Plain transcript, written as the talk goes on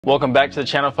Welcome back to the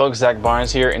channel, folks. Zach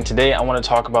Barnes here, and today I want to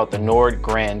talk about the Nord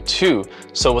Grand 2.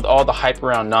 So with all the hype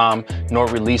around NOM,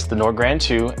 Nord released the Nord Grand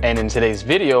 2, and in today's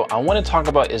video I want to talk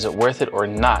about, is it worth it or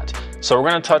not? So we're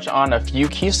going to touch on a few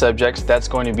key subjects. That's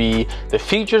going to be the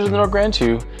features of the Nord Grand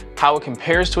 2, how it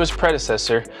compares to its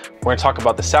predecessor. We're going to talk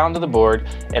about the sound of the board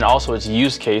and also its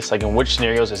use case, like in which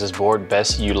scenarios is this board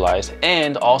best utilized,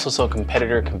 and also some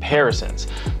competitor comparisons.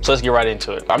 So let's get right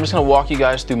into it. I'm just going to walk you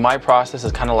guys through my process.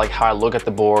 It's kind of like how I look at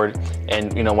the board,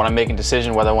 and when I'm making a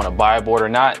decision whether I want to buy a board or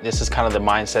not, this is kind of the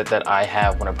mindset that I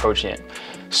have when approaching it.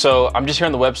 So I'm just here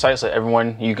on the website so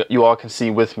everyone, you all can see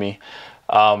with me.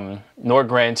 Nord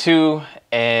Grand 2,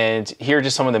 and here are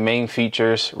just some of the main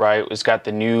features, right? It's got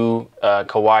the new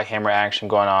Kawaii hammer action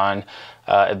going on,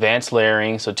 advanced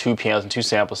layering, so 2 pianos and 2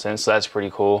 sample synths, so that's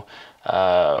pretty cool.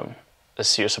 Let's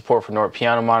see, your support for Nord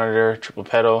piano monitor, triple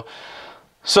pedal.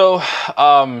 So,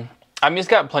 I mean, it's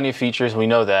got plenty of features, we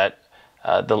know that.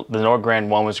 The Nord Grand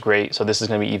 1 was great, so this is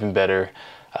going to be even better.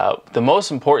 The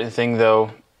most important thing,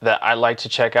 though, that I like to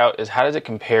check out is how does it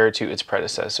compare to its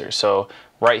predecessor. So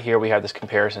right here we have this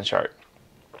comparison chart.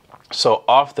 So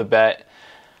off the bat,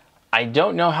 I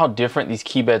don't know how different these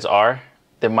key beds are.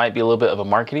 There might be a little bit of a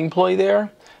marketing ploy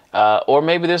there, or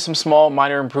maybe there's some small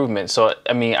minor improvements. So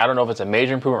I mean, I don't know if it's a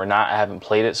major improvement or not. I haven't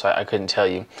played it, so I couldn't tell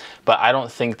you. But I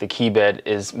don't think the key bed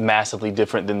is massively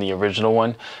different than the original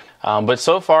one. But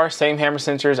so far, same hammer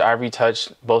sensors, Ivory Touch,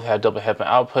 both have double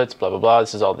headband outputs, blah, blah, blah.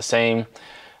 This is all the same.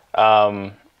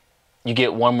 You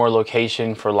get one more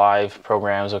location for live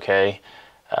programs, okay?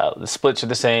 The splits are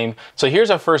the same. So here's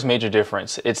our first major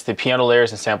difference. It's the piano layers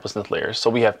and sample synth layers.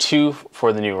 So we have 2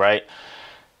 for the new, right?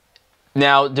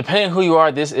 Now, depending on who you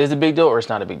are, this is a big deal or it's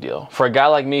not a big deal. For a guy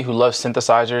like me who loves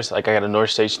synthesizers, like I got a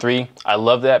Nord Stage 3, I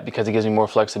love that because it gives me more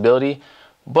flexibility.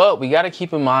 But we got to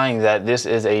keep in mind that this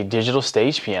is a digital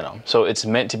stage piano. So it's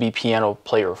meant to be piano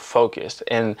player focused.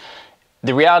 And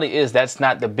the reality is that's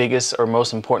not the biggest or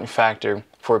most important factor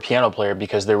for a piano player,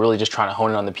 because they're really just trying to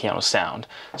hone in on the piano sound.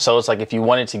 So it's like if you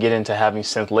wanted to get into having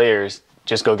synth layers,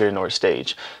 just go get a Nord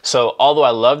Stage. So although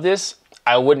I love this,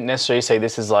 I wouldn't necessarily say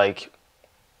this is like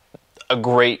a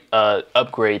great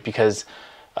upgrade, because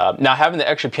now having the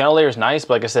extra piano layer is nice,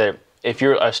 but like I said, if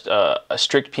you're a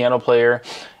strict piano player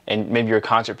and maybe you're a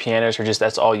concert pianist or just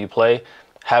that's all you play,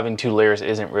 having 2 layers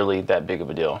isn't really that big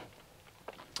of a deal.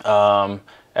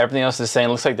 Everything else is the same.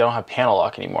 Looks like they don't have panel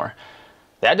lock anymore.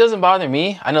 That doesn't bother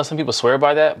me. I know some people swear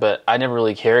by that, but I never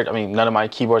really cared. I mean, none of my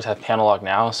keyboards have panel lock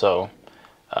now, so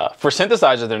for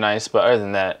synthesizers they're nice, but other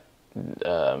than that,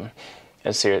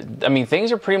 let's see. I mean,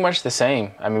 things are pretty much the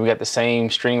same. I mean, we got the same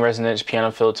string resonance,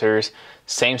 piano filters,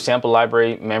 same sample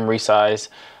library, memory size.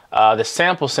 The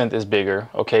sample synth is bigger,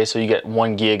 okay, so you get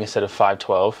 1 gig instead of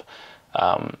 512.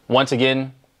 Once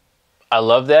again, I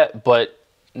love that, but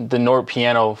the Nord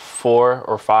Piano 4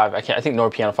 or 5, I think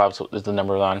Nord Piano 5 is the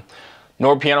number on.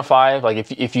 Nord Piano 5,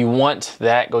 like if you want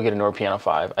that, go get a Nord Piano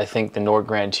 5. I think the Nord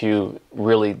Grand 2,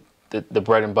 really the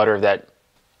bread and butter of that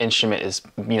instrument is,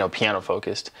 piano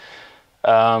focused.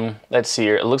 Let's see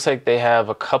here. It looks like they have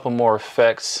a couple more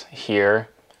effects here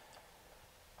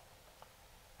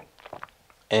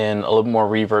and a little more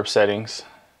reverb settings.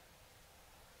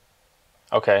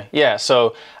 Okay, yeah,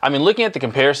 so, I mean, looking at the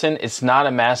comparison, it's not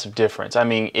a massive difference. I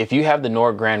mean, if you have the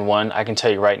Nord Grand 1, I can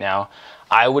tell you right now,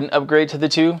 I wouldn't upgrade to the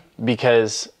 2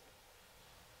 because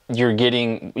you're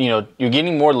getting, you're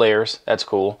getting more layers. That's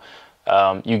cool.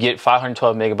 You get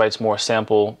 512 megabytes more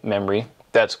sample memory.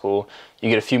 That's cool. You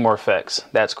get a few more effects.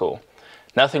 That's cool.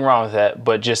 Nothing wrong with that,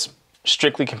 but just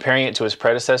strictly comparing it to its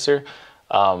predecessor,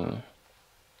 I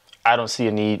don't see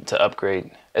a need to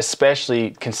upgrade,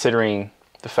 especially considering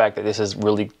the fact that this is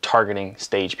really targeting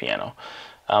stage piano.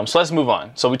 So let's move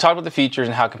on. So we talked about the features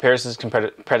and how it compares to its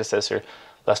predecessor.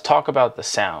 Let's talk about the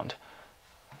sound.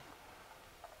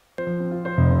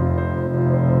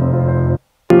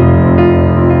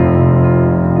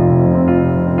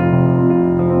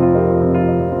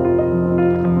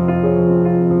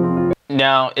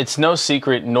 Now, it's no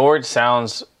secret, Nord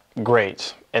sounds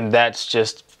great, and that's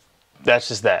just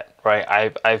that,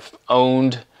 right? I've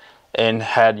owned and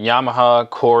had Yamaha,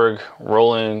 Korg,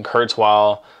 Roland,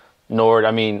 Kurzweil, Nord.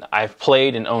 I mean, I've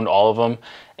played and owned all of them,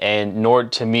 and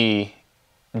Nord to me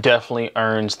definitely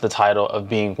earns the title of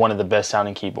being one of the best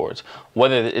sounding keyboards.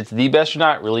 Whether it's the best or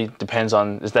not really depends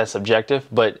on, is that subjective,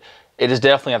 but it is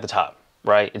definitely at the top,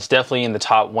 right? It's definitely in the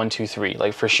top 1, 2, 3,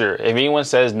 like for sure. If anyone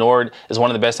says Nord is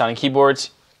one of the best sounding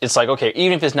keyboards, it's like, okay,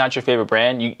 even if it's not your favorite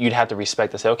brand, you'd have to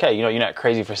respect to say, okay, you're not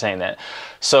crazy for saying that.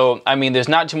 So, I mean, there's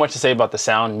not too much to say about the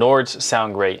sound. Nords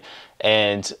sound great,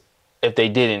 and if they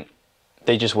didn't,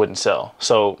 they just wouldn't sell.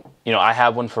 So, you know, I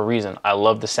have one for a reason. I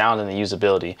love the sound and the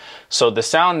usability. So the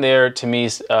sound there to me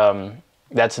is,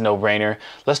 that's a no-brainer.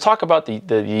 Let's talk about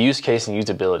the use case and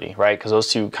usability, right? Because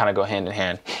those two kind of go hand in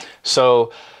hand.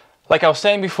 So like I was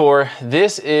saying before,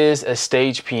 this is a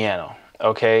stage piano,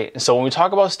 okay? So when we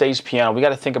talk about stage piano, we got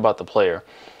to think about the player.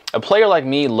 A player like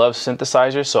me loves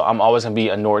synthesizers, so I'm always gonna be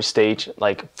a Nord stage,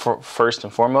 like first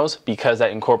and foremost, because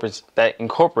that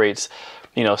incorporates,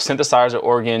 you know, synthesizer,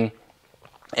 organ,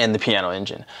 and the piano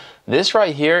engine. This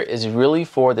right here is really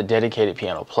for the dedicated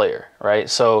piano player, right?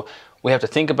 So we have to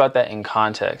think about that in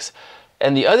context.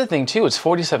 And the other thing too, it's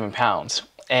 47 pounds.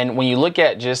 And when you look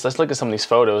at let's look at some of these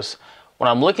photos. When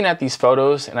I'm looking at these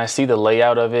photos and I see the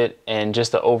layout of it and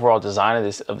just the overall design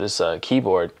of this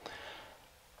keyboard,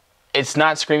 it's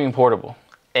not screaming portable,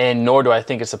 and nor do I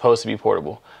think it's supposed to be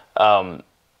portable. The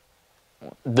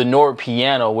Nord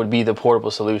Piano would be the portable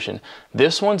solution.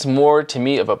 This one's more to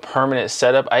me of a permanent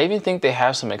setup. I even think they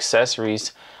have some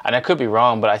accessories, and I could be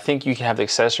wrong, but I think you can have the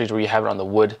accessories where you have it on the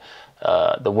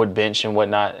wood bench and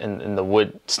whatnot, and the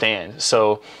wood stand.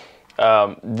 So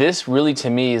this really to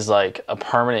me is like a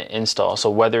permanent install. So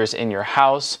whether it's in your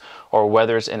house or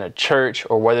whether it's in a church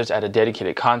or whether it's at a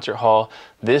dedicated concert hall,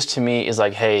 this to me is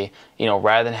like, hey, you know,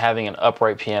 rather than having an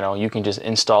upright piano, you can just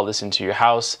install this into your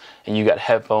house, and you got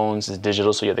headphones, it's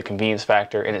digital, so you have the convenience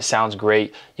factor, and it sounds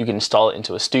great. You can install it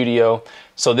into a studio.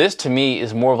 So this to me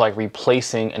is more of like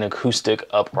replacing an acoustic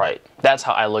upright. That's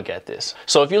how I look at this.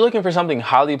 So if you're looking for something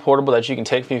highly portable that you can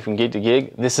take from gig to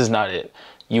gig, this is not it.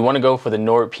 You want to go for the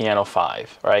Nord Piano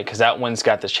 5, right? Because that one's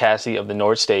got the chassis of the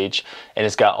Nord stage, and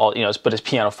it's got all, you know, but it's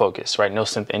piano focused, right? No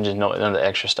synth engine, none of the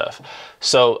extra stuff.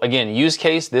 So again, use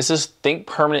case, this is think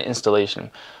permanent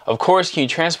installation. Of course, can you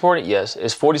transport it? Yes.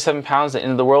 Is 47 pounds the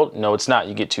end of the world? No, it's not.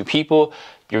 You get 2 people,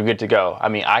 you're good to go. I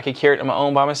mean, I could carry it on my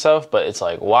own by myself, but it's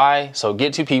like, why? So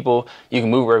get 2 people, you can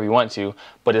move wherever you want to,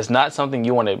 but it's not something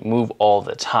you want to move all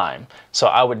the time. So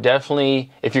I would definitely,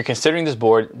 if you're considering this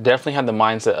board, definitely have the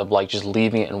mindset of like just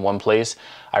leaving it in one place.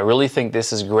 I really think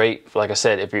this is great. Like I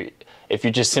said, if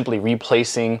you're just simply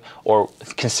replacing or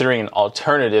considering an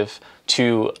alternative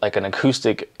to like an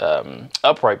acoustic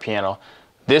upright piano,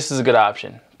 this is a good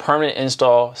option. Permanent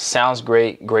install, sounds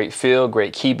great, great feel,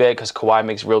 great key bed, because Kawai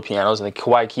makes real pianos, and the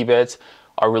Kawai key beds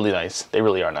are really nice. They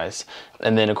really are nice.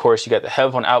 And then of course you got the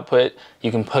headphone output. You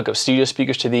can hook up studio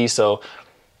speakers to these. So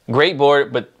great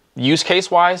board, but use case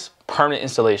wise, permanent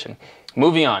installation.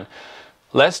 Moving on,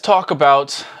 let's talk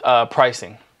about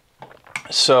pricing.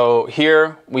 So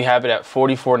here we have it at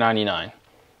 $44.99.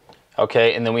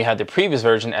 Okay, and then we had the previous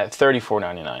version at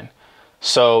 $34.99.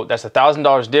 So that's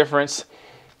 $1,000 difference.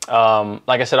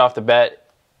 Like I said off the bat,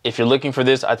 if you're looking for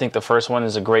this, I think the first one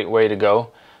is a great way to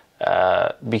go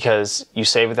because you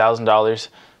save $1,000.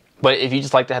 But if you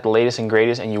just like to have the latest and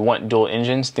greatest and you want dual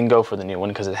engines, then go for the new one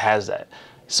because it has that.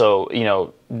 So, you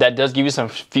know, that does give you some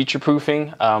feature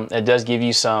proofing. It does give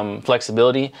you some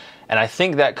flexibility. And I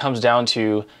think that comes down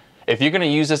to, if you're going to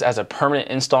use this as a permanent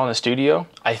install in the studio,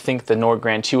 I think the Nord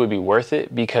Grand 2 would be worth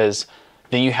it because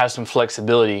then you have some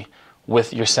flexibility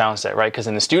with your sound set, right? Because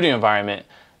in the studio environment,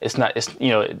 it's not, it's, you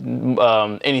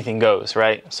know, anything goes,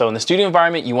 right? So in the studio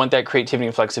environment, you want that creativity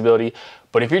and flexibility.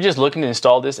 But if you're just looking to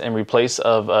install this in replace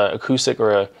of acoustic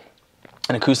or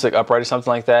an acoustic upright or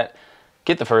something like that,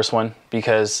 get the first one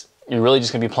because you're really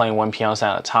just gonna be playing one piano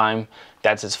sound at a time.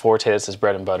 That's its forte, that's its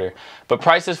bread and butter. But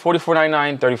price is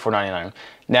 $44.99, $34.99.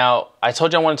 Now, I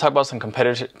told you I want to talk about some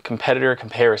competitor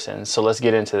comparisons, so let's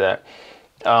get into that.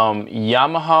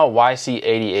 Yamaha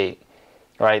YC88.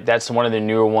 Right, that's one of the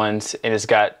newer ones, and it's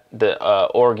got the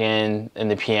organ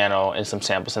and the piano and some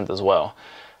sample synth as well.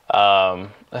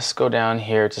 Let's go down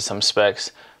here to some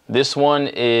specs. This one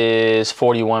is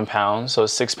 41 pounds, so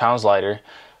it's 6 pounds lighter,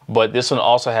 but this one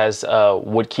also has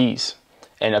wood keys.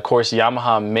 And of course,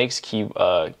 Yamaha makes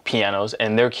pianos,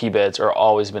 and their key beds are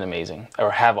always been amazing, or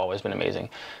have always been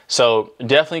amazing. So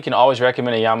definitely can always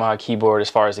recommend a Yamaha keyboard as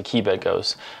far as the key bed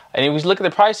goes. And if we look at the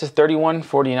price, it's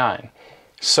 $31.49.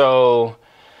 So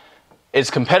it's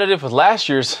competitive with last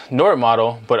year's Nord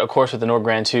model, but of course with the Nord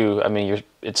Grand 2, I mean,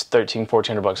 it's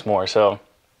 $1,400 more. So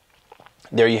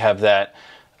there you have that.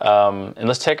 And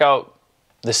let's check out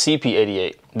the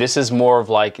CP88. This is more of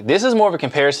a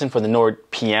comparison for the Nord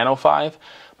Piano 5,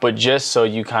 but just so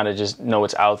you kind of just know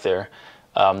what's out there.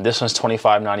 This one's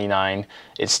 $25.99.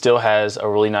 It still has a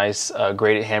really nice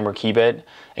graded hammer key bed,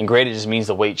 and graded just means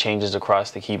the weight changes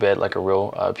across the key bed like a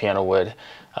real piano would.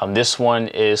 This one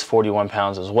is 41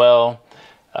 pounds as well.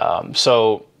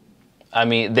 So, I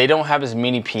mean, they don't have as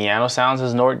many piano sounds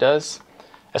as Nord does.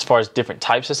 as far as different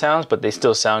types of sounds, but they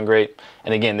still sound great.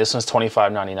 And again, this one's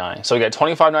 $25.99. So we got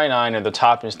 $25.99 and the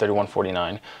top is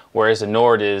 $31.49, whereas the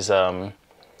Nord is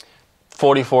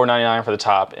 $44.99 for the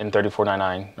top and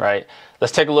 $34.99, right?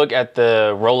 Let's take a look at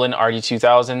the Roland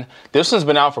RD2000. This one's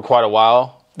been out for quite a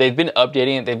while. They've been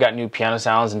updating it. They've got new piano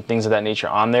sounds and things of that nature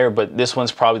on there, but this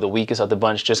one's probably the weakest of the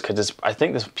bunch just because I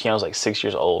think this piano's like 6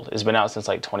 years old. It's been out since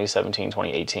like 2017,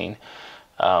 2018.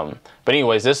 But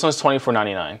anyways, this one's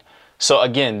 $24.99. So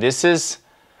again, this is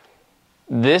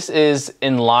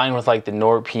in line with like the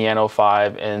Nord Piano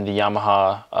 5 and the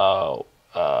Yamaha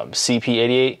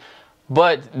CP88,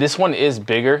 but this one is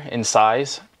bigger in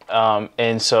size,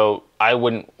 and so I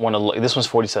wouldn't want to look. This one's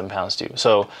 47 pounds too.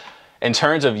 So in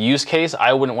terms of use case,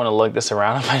 I wouldn't want to lug this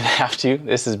around if I didn't have to.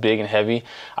 This is big and heavy.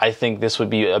 I think this would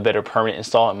be a better permanent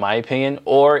install in my opinion.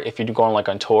 Or if you're going like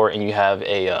on tour and you have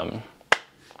a,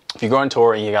 if you go on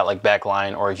tour and you got like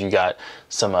backline, or if you got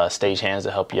some stage hands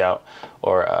to help you out,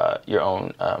 or your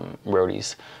own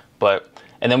roadies.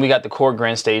 And then we got the Korg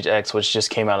Grand Stage X, which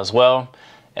just came out as well.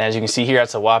 And as you can see here,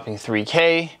 that's a whopping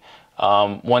 3K.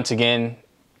 Once again,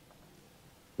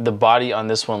 the body on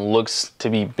this one looks to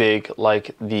be big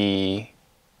like the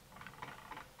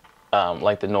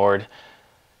Nord.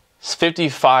 It's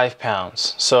 55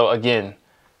 pounds. So again,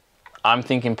 I'm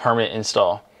thinking permanent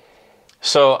install.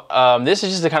 So this is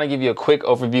just to kind of give you a quick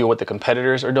overview of what the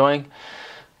competitors are doing.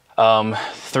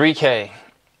 3K.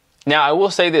 Now I will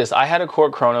say this, I had a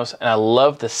Korg Kronos and I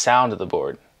love the sound of the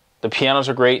board. The pianos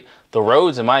are great. The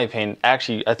Rhodes, in my opinion,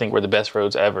 actually I think were the best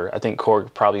Rhodes ever. I think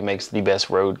Korg probably makes the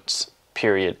best Rhodes,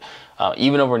 period,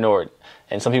 even over Nord.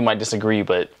 And some people might disagree,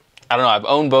 but I don't know. I've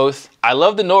owned both. I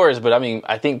love the Nords, but I mean,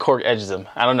 I think Korg edges them.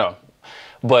 I don't know.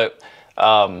 But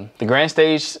the Grand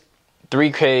Stage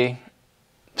 3K,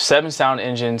 7 sound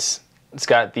engines. It's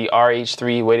got the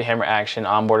RH3 weighted hammer action,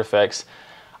 onboard effects.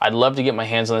 I'd love to get my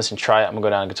hands on this and try it. I'm gonna go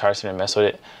down to Guitar Center and mess with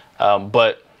it.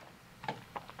 But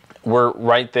we're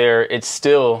right there. It's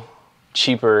still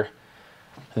cheaper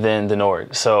than the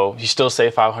Nord. So you still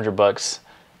save 500 bucks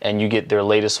and you get their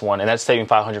latest one. And that's saving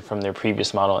 500 from their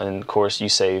previous model. And of course you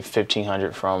save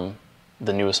 1,500 from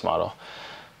the newest model.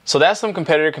 So that's some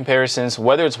competitor comparisons.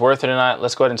 Whether it's worth it or not,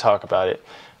 let's go ahead and talk about it.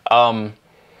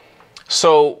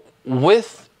 So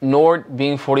with Nord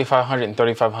being 4,500 and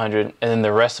 3,500, and then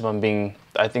the rest of them being,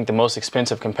 I think the most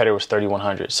expensive competitor was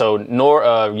 3,100. So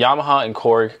Yamaha and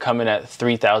Korg come in at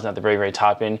 3,000 at the very, very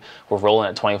top end. We're rolling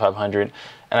at 2,500.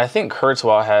 And I think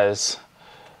Kurzweil has,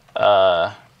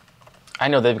 I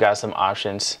know they've got some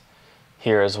options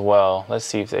here as well. Let's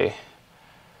see if they,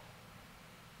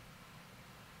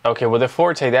 okay, well the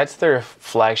Forte, that's their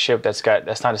flagship.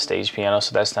 That's not a stage piano,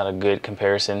 so that's not a good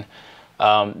comparison.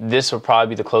 This would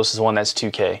probably be the closest one. That's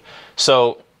 2K.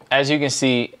 So as you can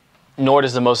see, Nord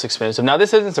is the most expensive. Now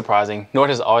this isn't surprising.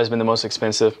 Nord has always been the most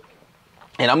expensive,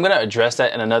 and I'm going to address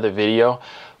that in another video.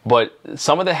 But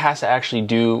some of that has to actually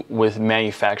do with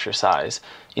manufacturer size.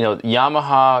 You know,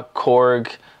 Yamaha,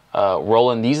 Korg,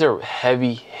 Roland, these are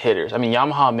heavy hitters. I mean,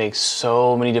 Yamaha makes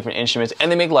so many different instruments,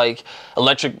 and they make like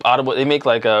electric audible. They make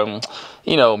like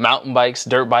you know, mountain bikes,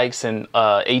 dirt bikes, and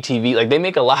ATV. Like they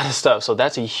make a lot of stuff. So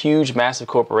that's a huge, massive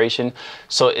corporation.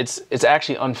 So it's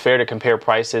actually unfair to compare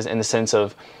prices in the sense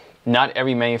of not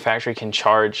every manufacturer can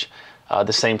charge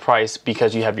the same price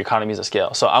because you have your economies of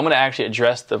scale. So I'm going to actually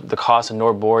address the cost of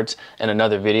Nord boards in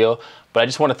another video, but I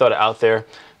just want to throw it out there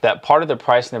that part of the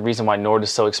price and the reason why Nord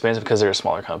is so expensive because they're a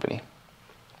smaller company.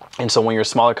 And so when you're a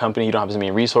smaller company, you don't have as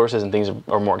many resources and things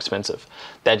are more expensive.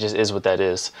 That just is what that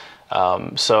is.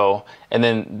 So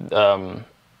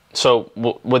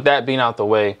with that being out the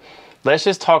way, let's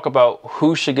just talk about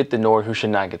who should get the Nord, who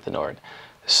should not get the Nord.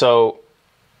 So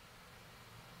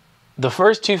the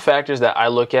first two factors that I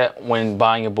look at when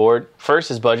buying a board, first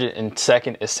is budget and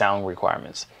second is sound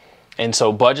requirements. And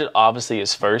so budget obviously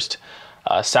is first,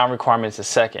 sound requirements is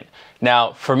second.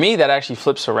 Now for me, that actually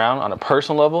flips around on a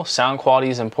personal level. Sound quality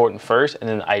is important first, and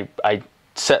then I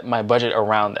set my budget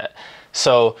around that.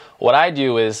 So what I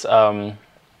do is, well,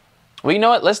 you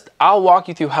know what, I'll walk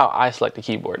you through how I select the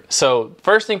keyboard. So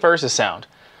first thing first is sound.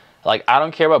 Like I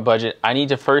don't care about budget. I need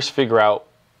to first figure out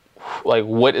like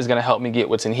what is going to help me get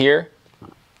what's in here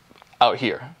out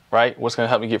here, right? What's going to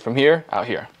help me get from here out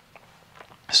here.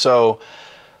 So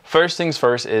first things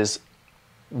first is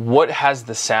what has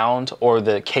the sound or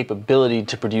the capability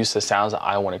to produce the sounds that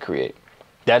I want to create.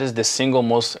 That is the single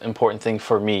most important thing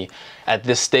for me at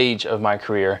this stage of my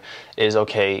career is,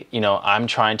 okay, you know, I'm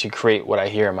trying to create what I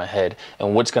hear in my head,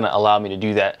 and what's going to allow me to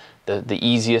do that the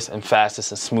easiest and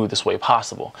fastest and smoothest way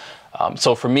possible.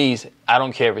 So for me, I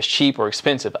don't care if it's cheap or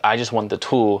expensive. I just want the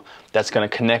tool that's going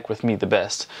to connect with me the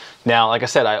best. Now, like I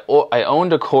said, I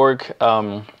owned a Korg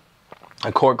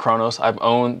Kronos. I've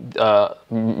owned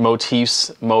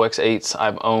Motifs, Mo X8s.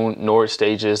 I've owned Nord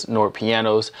stages, Nord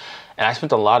pianos, and I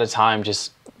spent a lot of time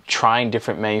just trying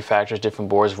different manufacturers, different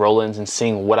boards, Rolands, and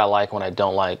seeing what I like and what I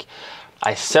don't like.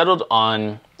 I settled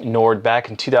on Nord back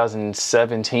in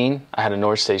 2017. I had a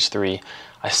Nord Stage 3.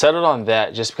 I settled on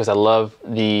that just because I love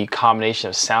the combination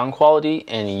of sound quality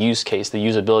and use case, the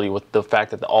usability, with the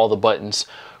fact that all the buttons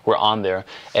were on there.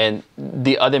 And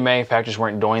the other manufacturers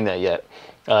weren't doing that yet.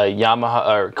 Yamaha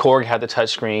or Korg had the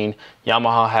touchscreen.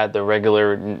 Yamaha had the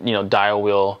regular, dial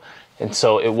wheel. And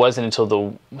so it wasn't until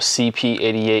the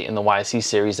CP88 and the YC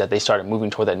series that they started moving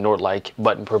toward that Nord-like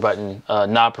button per button,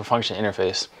 knob per function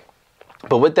interface.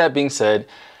 But with that being said,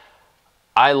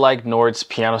 I like Nord's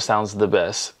piano sounds the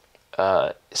best.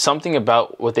 Something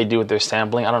about what they do with their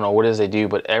sampling, I don't know what it is they do,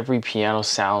 but every piano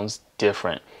sounds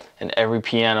different, and every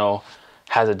piano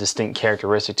has a distinct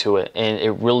characteristic to it. And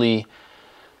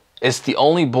it's the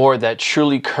only board that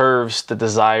truly curves the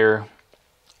desire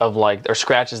of or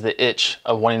scratches the itch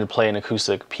of wanting to play an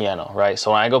acoustic piano, right?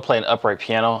 So when I go play an upright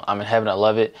piano, I'm in heaven, I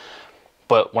love it.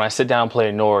 But when I sit down and play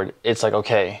a Nord, it's like,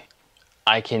 okay,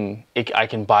 I can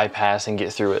bypass and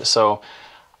get through it. So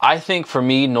I think for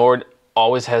me, Nord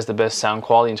always has the best sound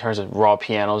quality in terms of raw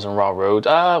pianos and raw Rhodes.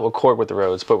 Well, Korg with the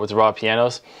Rhodes, but with the raw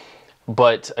pianos.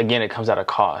 But again, it comes at a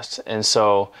cost. And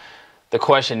so the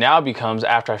question now becomes,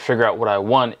 after I figure out what I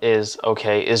want, is,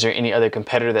 okay, is there any other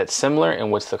competitor that's similar,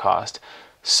 and what's the cost?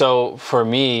 So for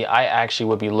me, I actually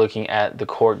would be looking at the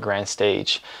Korg Grand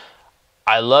Stage.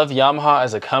 I love Yamaha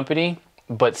as a company,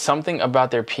 but something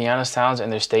about their piano sounds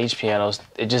and their stage pianos,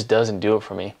 it just doesn't do it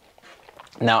for me.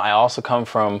 Now, I also come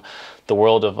from the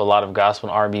world of a lot of gospel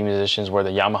and R&B musicians where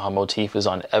the Yamaha motif is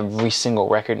on every single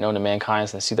record known to mankind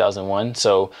since 2001.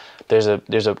 So there's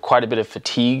quite a bit of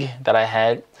fatigue that I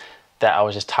had, that I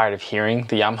was just tired of hearing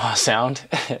the Yamaha sound.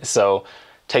 So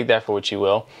take that for what you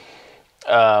will.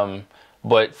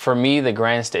 But for me, the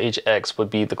Grand Stage X would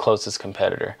be the closest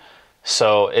competitor.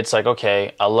 So it's like,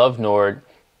 okay, I love Nord,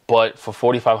 but for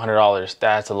 $4,500,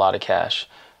 that's a lot of cash.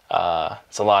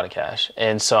 It's a lot of cash.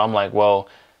 And so I'm like, well,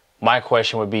 my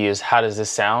question would be, is how does this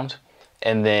sound?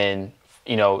 And then,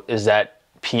 is that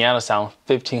piano sound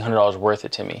 $1,500 worth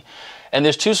it to me? And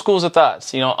there's two schools of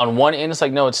thoughts. On one end, it's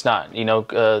like, no, it's not.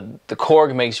 The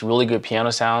Korg makes really good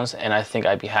piano sounds, and I think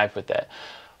I'd be happy with that.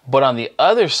 But on the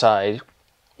other side,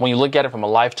 when you look at it from a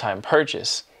lifetime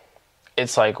purchase,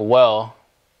 it's like, well,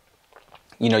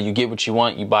 you get what you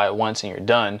want, you buy it once and you're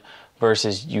done,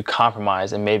 versus you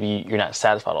compromise and maybe you're not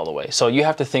satisfied all the way. So you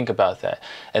have to think about that.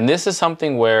 And this is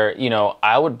something where,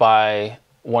 I would buy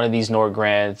one of these Nord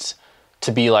Grands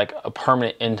to be like a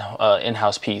permanent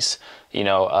in-house piece.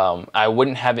 I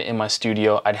wouldn't have it in my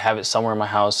studio. I'd have it somewhere in my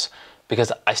house,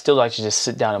 because I still like to just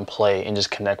sit down and play and just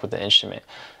connect with the instrument.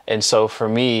 And so for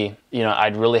me,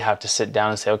 I'd really have to sit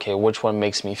down and say, okay, which one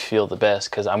makes me feel the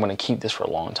best? Because I'm going to keep this for a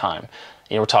long time.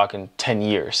 We're talking 10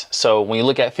 years. So when you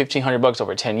look at $1,500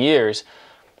 over 10 years,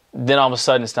 then all of a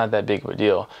sudden it's not that big of a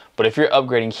deal. But if you're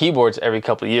upgrading keyboards every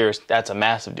couple of years, that's a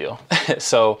massive deal.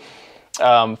 So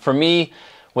for me,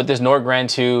 with this Nord Grand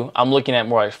 2, I'm looking at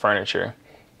more like furniture,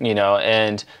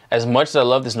 and as much as I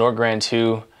love this Nord Grand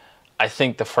 2, I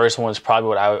think the first one is probably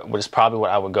what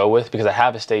I would go with, because I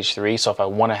have a Stage 3. So if I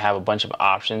want to have a bunch of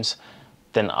options,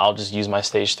 then I'll just use my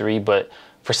Stage 3. But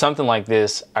for something like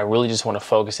this, I really just want to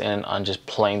focus in on just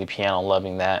playing the piano and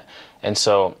loving that. And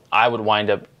so I would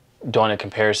wind up doing a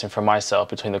comparison for myself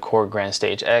between the Korg Grand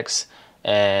Stage X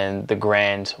and the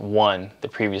Grand 1, the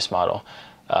previous model.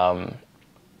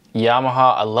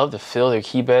 Yamaha, I love the feel of their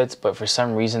key beds, but for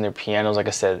some reason their pianos, like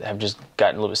I said, have just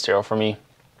gotten a little bit sterile for me.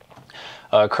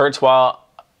 Kurzweil,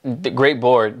 great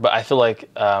board, but I feel like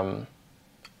I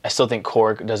still think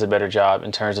Korg does a better job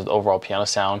in terms of the overall piano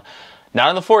sound. Not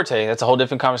in the Forte, that's a whole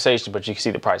different conversation, but you can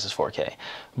see the price is 4K.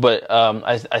 But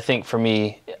I think for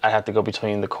me, I have to go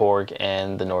between the Korg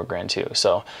and the Nord Grand 2.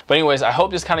 So, but anyways, I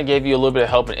hope this kind of gave you a little bit of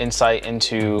help and insight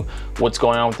into what's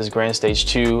going on with this Grand Stage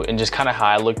 2, and just kind of how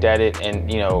I looked at it, and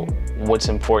what's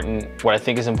important, what I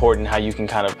think is important, how you can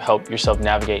kind of help yourself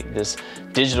navigate this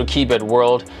digital keyboard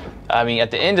world. I mean,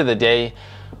 at the end of the day,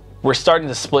 we're starting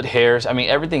to split hairs. I mean,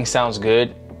 everything sounds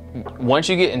good. Once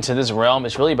you get into this realm,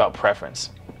 it's really about preference.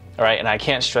 All right, and I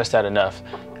can't stress that enough.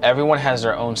 Everyone has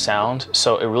their own sound,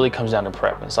 so it really comes down to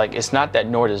preference. Like, it's not that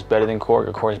Nord is better than Korg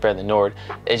or Korg is better than Nord.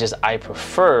 It's just I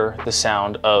prefer the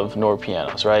sound of Nord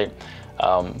pianos, right?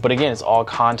 But again, it's all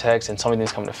context, and so many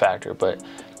things come into factor. But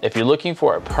If you're looking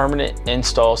for a permanent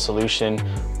install solution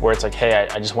where it's like, hey,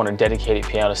 I just want a dedicated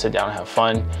piano to sit down and have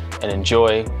fun and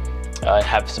enjoy,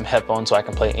 have some headphones so I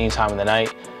can play any time of the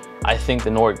night, I think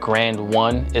the Nord Grand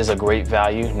 1 is a great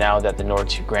value now that the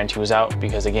Nord Grand 2 is out,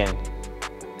 because again,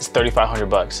 it's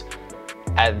 $3,500.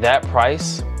 At that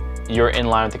price, you're in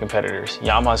line with the competitors.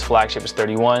 Yamaha's flagship is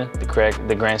 31,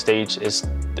 the Grand Stage is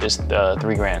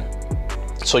 $3 grand.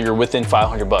 So you're within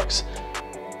 500 bucks.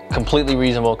 Completely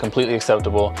reasonable, completely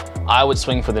acceptable. I would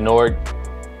swing for the Nord.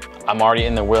 I'm already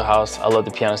in the wheelhouse. I love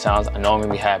the piano sounds. I know I'm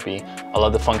gonna be happy. I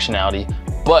love the functionality,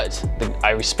 but I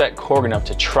respect Korg enough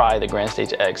to try the Grand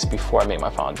Stage X before I make my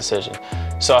final decision.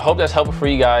 So I hope that's helpful for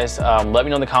you guys. Let me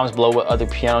know in the comments below what other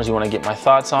pianos you wanna get my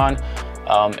thoughts on,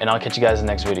 and I'll catch you guys in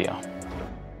the next video.